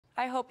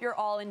I hope you're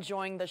all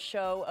enjoying the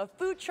show. A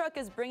food truck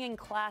is bringing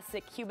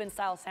classic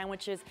Cuban-style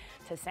sandwiches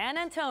to San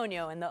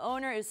Antonio, and the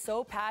owner is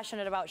so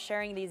passionate about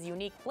sharing these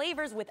unique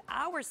flavors with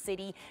our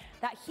city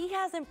that he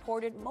has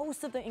imported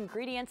most of the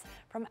ingredients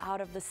from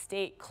out of the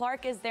state.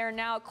 Clarke is there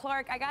now.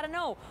 Clarke, I gotta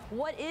know,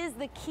 what is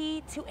the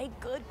key to a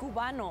good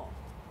Cubano?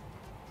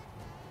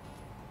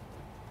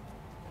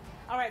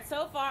 All right,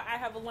 so far I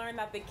have learned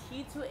that the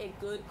key to a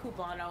good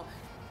Cubano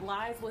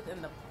lies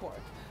within the pork.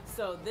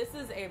 So this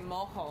is a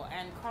mojo,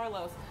 and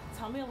Carlos,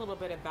 tell me a little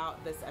bit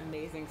about this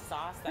amazing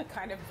sauce that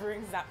kind of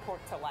brings that pork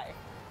to life.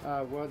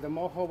 Well, the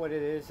mojo, what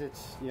it is,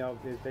 it's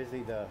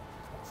basically the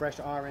fresh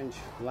orange,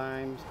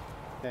 limes,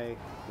 okay,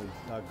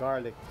 with,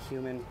 garlic,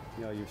 cumin,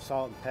 your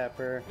salt and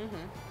pepper,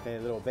 okay,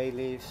 little bay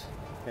leaves,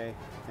 okay,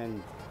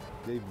 and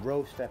they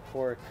roast that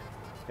pork,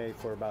 okay,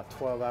 for about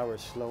 12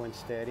 hours, slow and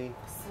steady.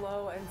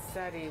 Slow and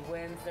steady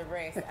wins the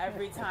race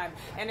every time.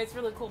 And it's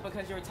really cool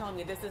because you were telling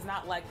me this is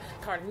not like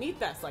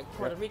carnitas, like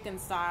Puerto Rican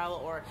style,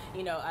 or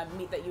a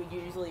meat that you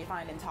usually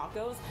find in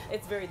tacos.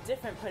 It's very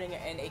different putting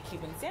it in a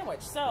Cuban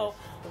sandwich. So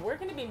we're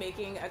going to be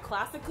making a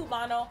classic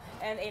Cubano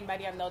and a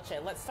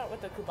medianoche. Let's start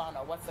with the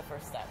Cubano. What's the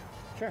first step?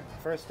 Sure.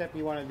 First step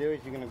you want to do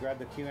is you're going to grab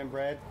the Cuban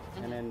bread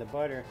and then the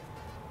butter,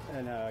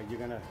 and you're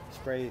going to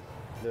spray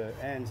the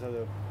ends of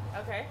the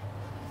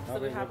So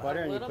we have butter,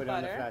 a and you little put it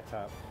on the flat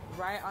top.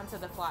 Right onto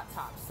the flat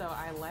top. So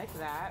I like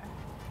that.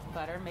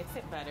 Butter makes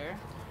it better.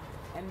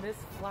 And this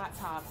flat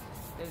top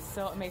is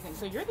so amazing.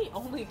 So you're the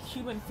only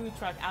Cuban food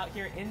truck out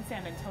here in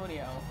San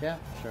Antonio. Yeah,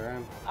 sure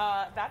am.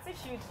 That's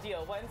a huge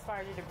deal. What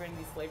inspired you to bring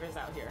these flavors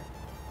out here?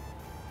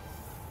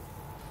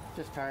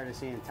 Just tired of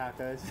seeing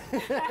tacos.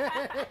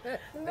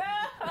 No!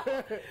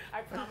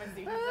 I promise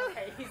you, he's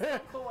okay. He's so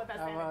cool with that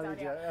San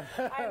Antonio.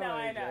 I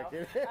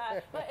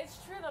know. But it's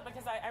true though,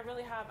 because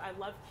I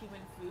love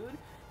Cuban food.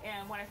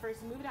 And when I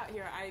first moved out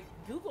here, I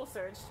Google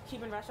searched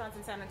Cuban restaurants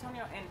in San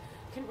Antonio and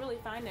couldn't really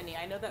find any.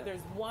 I know that there's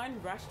one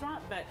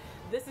restaurant, but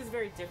this is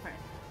very different.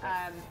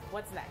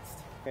 What's next?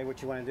 Okay,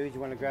 what you want to do is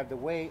you want to grab the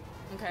weight.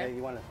 Okay.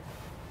 You want to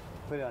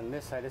put it on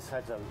this side. This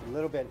side's a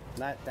little bit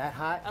not that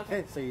hot.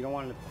 Okay. So you don't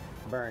want to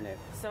burn it.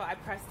 So I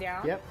press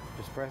down? Yep,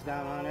 just press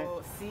down on it.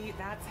 Oh, see,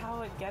 that's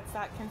how it gets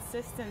that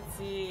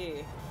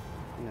consistency.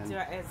 And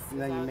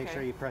then you make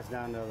sure you press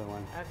down the other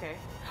one. Okay.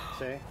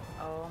 See?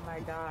 Oh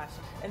my gosh.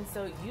 And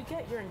so you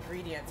get your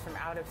ingredients from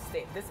out of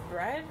state. This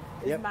bread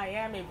is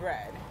Miami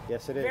bread.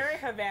 Yes, it is. Very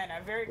Havana,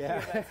 very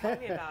Cuban. Tell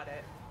me about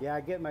it. Yeah,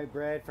 I get my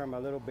bread from a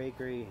little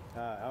bakery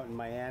out in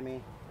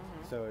Miami.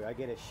 So I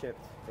get it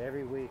shipped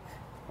every week.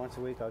 Once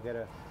a week I'll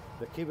get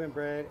the Cuban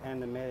bread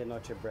and the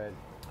medianoche bread.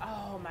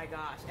 Oh my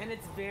gosh. And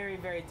it's very,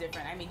 very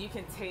different. I mean, you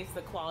can taste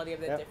the quality of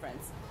the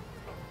difference.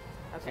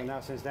 Okay. So now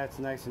since that's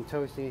nice and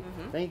toasty,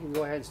 then you can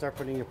go ahead and start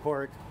putting your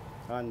pork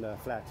on the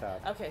flat top.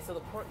 Okay, so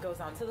the pork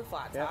goes onto the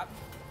flat top.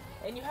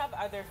 And you have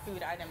other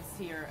food items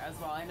here as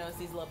well. I notice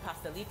these little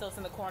pastelitos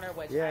in the corner,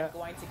 which I'm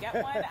going to get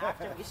one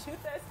after we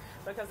shoot this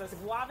because there's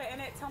guava in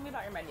it. Tell me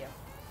about your menu.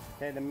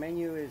 Okay, the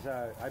menu is,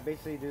 I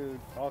basically do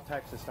all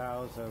types of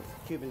styles of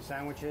Cuban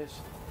sandwiches.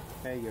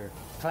 Okay, your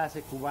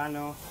classic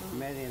Cubano,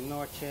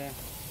 medianoche,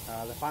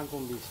 the pan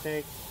con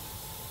bistec,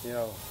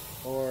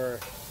 or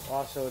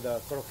also the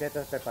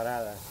croquetas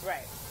preparadas.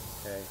 Right.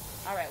 Okay.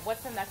 All right,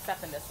 what's the next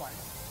step in this one?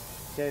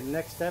 Okay, the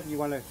next step, you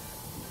want to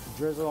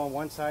drizzle on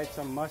one side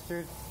some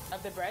mustard.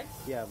 Of the bread?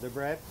 Yeah, of the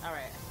bread. All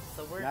right,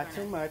 so we're not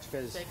too much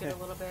because shake it a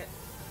little bit.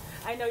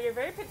 I know you're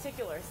very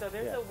particular, so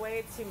there's a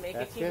way to make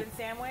a Cuban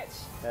sandwich.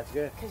 That's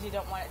good. Because you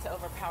don't want it to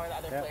overpower the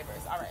other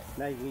flavors. All right.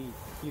 Now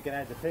you can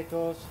add the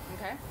pickles.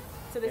 Okay.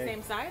 To the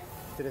same side?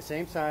 To the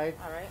same side.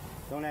 All right.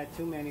 Don't add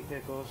too many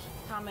pickles.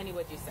 How many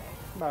would you say?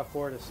 About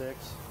 4 to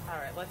 6. All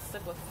right, let's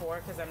stick with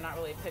 4 because I'm not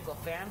really a pickle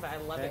fan, but I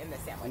love it in this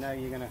sandwich. And now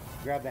you're going to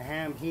grab the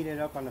ham, heat it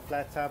up on the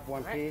flat top,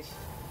 one piece.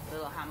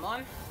 Little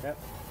jamon. Yep.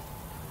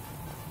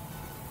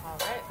 All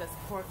right, this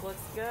pork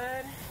looks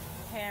good.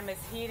 Ham is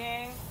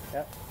heating.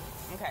 Yep.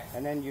 Okay.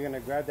 And then you're going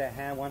to grab that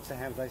ham once the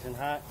ham's nice and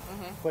hot,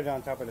 put it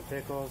on top of the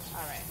pickles.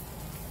 All right.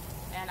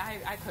 And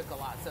I cook a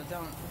lot, so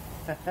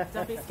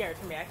don't be scared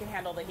for me. I can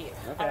handle the heat.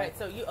 Okay. All right,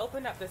 so you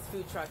opened up this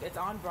food truck. It's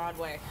on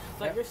Broadway.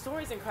 But your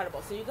story's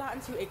incredible. So you got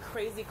into a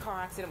crazy car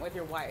accident with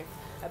your wife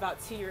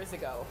about 2 years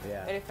ago.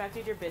 Yeah. It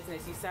affected your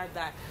business. You said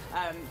that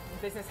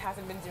business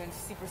hasn't been doing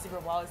super, super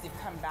well as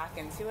you've come back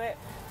into it.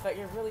 But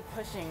you're really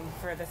pushing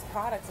for this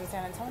product in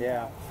San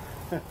Antonio.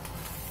 Yeah.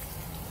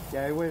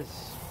 Yeah, it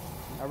was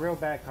a real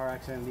bad car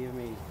accident, leaving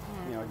me,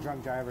 a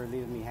drunk driver,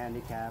 leaving me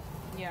handicapped.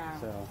 Yeah.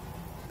 So.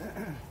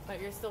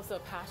 But you're still so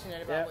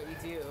passionate about what you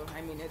do.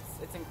 I mean,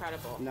 it's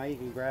incredible. Now you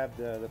can grab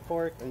the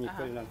pork and you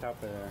put it on top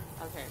of there.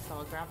 Okay, so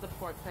I'll grab the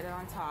pork, put it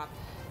on top.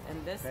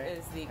 And this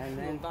is the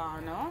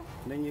Cubano.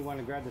 Then you want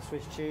to grab the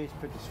Swiss cheese,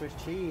 put the Swiss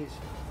cheese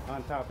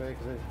on top of it.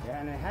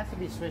 And it has to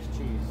be Swiss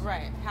cheese.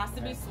 Right, has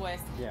to be Swiss.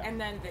 Yeah. And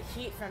then the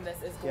heat from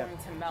this is going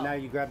to melt. Now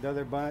you grab the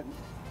other bun,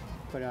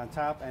 put it on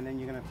top, and then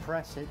you're going to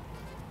press it.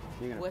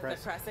 You're going to press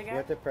the press again?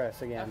 With the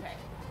press again. Okay,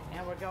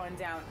 and we're going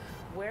down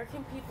where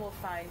can people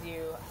find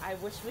you? I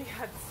wish we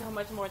had so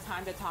much more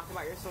time to talk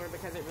about your store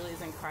because it really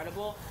is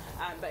incredible.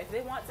 But if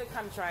they want to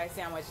come try a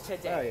sandwich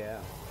today, oh yeah,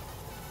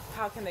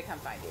 how can they come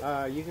find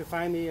you? You can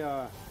find me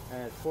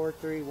at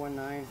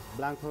 4319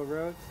 Blanco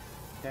Road.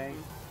 Okay,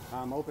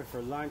 I'm open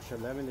for lunch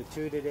 11 to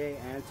 2 today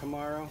and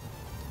tomorrow.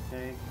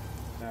 Okay,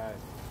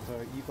 so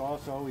you can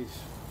also always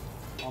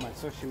on my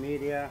social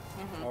media,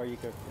 or you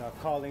could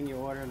call in your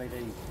order. Like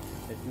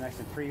it's nice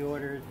and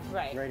pre-ordered,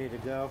 right, ready to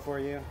go for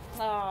you.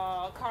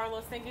 Oh,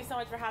 Carlos, thank you so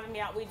much for having me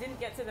out. We didn't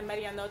get to the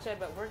Medianoche,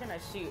 but we're gonna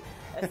shoot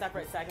a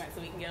separate segment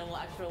so we can get a little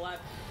extra love.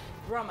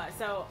 Roma,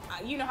 so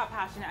you know how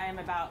passionate I am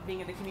about being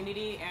in the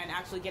community and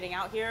actually getting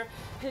out here.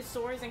 His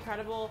store is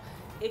incredible.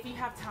 If you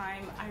have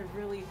time, I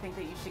really think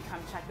that you should come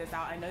check this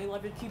out. I know you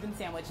love your Cuban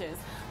sandwiches,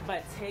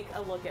 but take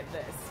a look at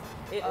this.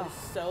 It is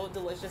so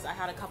delicious. I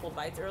had a couple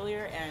bites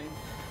earlier and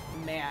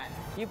man.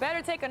 You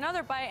better take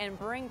another bite and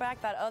bring back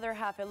that other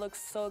half. It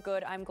looks so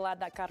good. I'm glad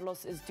that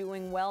Carlos is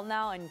doing well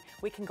now and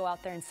we can go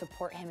out there and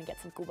support him and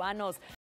get some Cubanos.